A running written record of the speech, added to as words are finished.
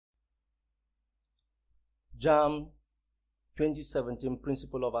JAMB 2017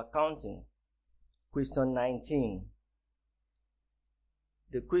 Principle of Accounting, question 19.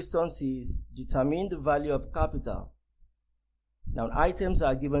 The question says, determine the value of capital. Now, items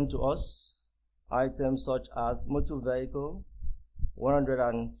are given to us. Items such as motor vehicle,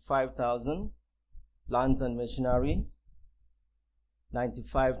 105,000, plant and machinery,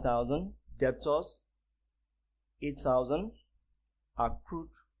 95,000, debtors, 8,000, accrued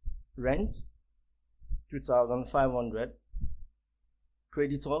rent, 2,500,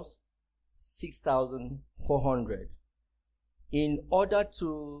 creditors, 6,400. In order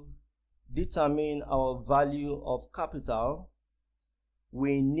to determine our value of capital,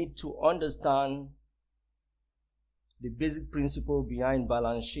 we need to understand the basic principle behind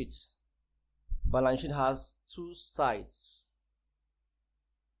balance sheet. Balance sheet has two sides.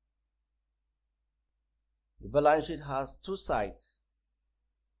 The balance sheet has two sides,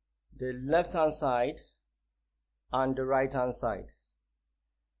 the left-hand side and the right-hand side.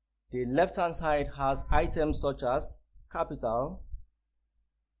 The left-hand side has items such as capital,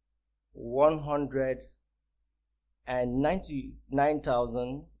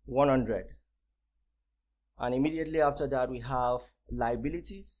 199,100, and immediately after that we have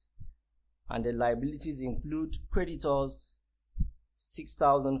liabilities, and the liabilities include creditors,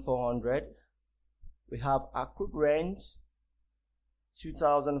 6,400. We have accrued rent,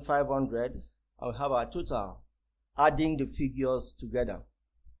 2,500, and we have our total, adding the figures together.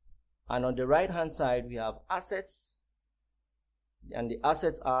 And on the right hand side we have assets, and the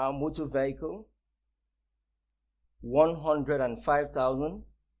assets are motor vehicle, 105,000,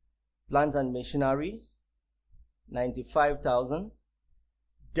 plant and machinery, 95,000,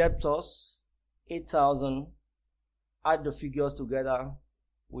 debtors, 8,000. Add the figures together,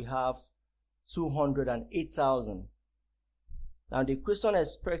 we have 208,000. Now the question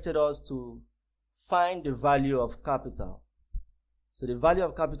expected us to find the value of capital. So the value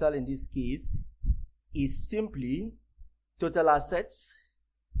of capital in this case is simply total assets,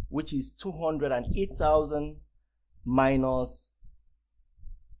 which is 208,000, minus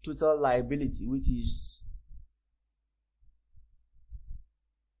total liability, which is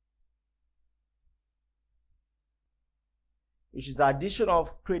addition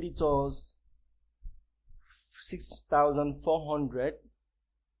of creditors, 6,400,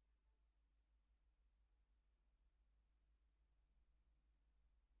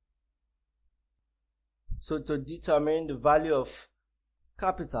 so to determine the value of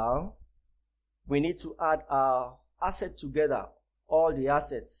capital, we need to add our asset together, all the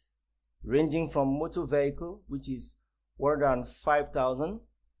assets, ranging from motor vehicle, which is 105,000,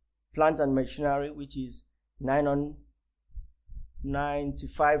 plant and machinery, which is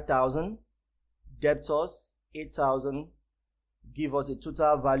 995,000, debtors, 8,000, give us a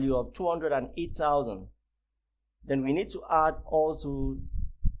total value of 208,000. Then we need to add also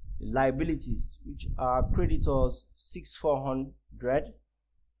liabilities, which are creditors, 6,400,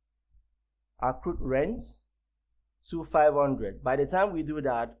 accrued rent, 2,500. By the time we do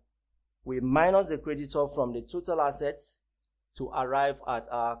that, we minus the creditor from the total assets to arrive at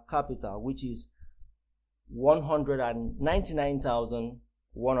our capital, which is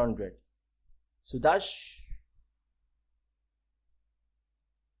 199,100. So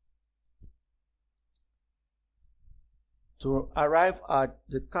to arrive at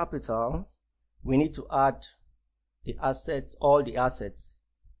the capital, we need to add the assets, all the assets.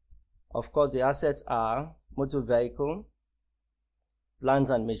 Of course, the assets are motor vehicle, plant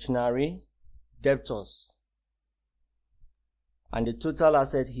and machinery, debtors. And the total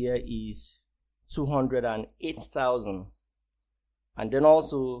asset here is 208,000. And then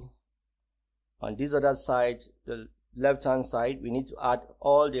also on this other side, the left hand side, we need to add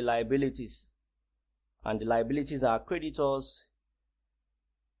all the liabilities. And the liabilities are creditors,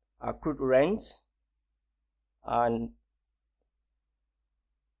 accrued rent, and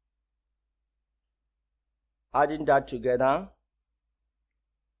adding that together,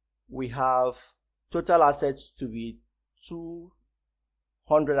 we have total assets to be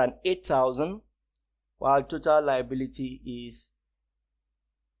 208,000, while total liability is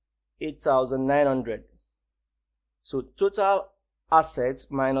 8,900. So total assets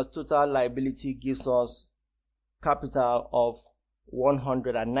minus total liability gives us capital of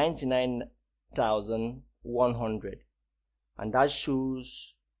 199,100, and that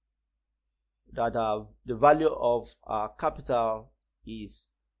shows that the value of our capital is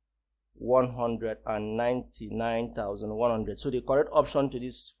 199,100. So the correct option to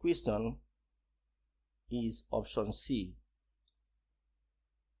this question is option C.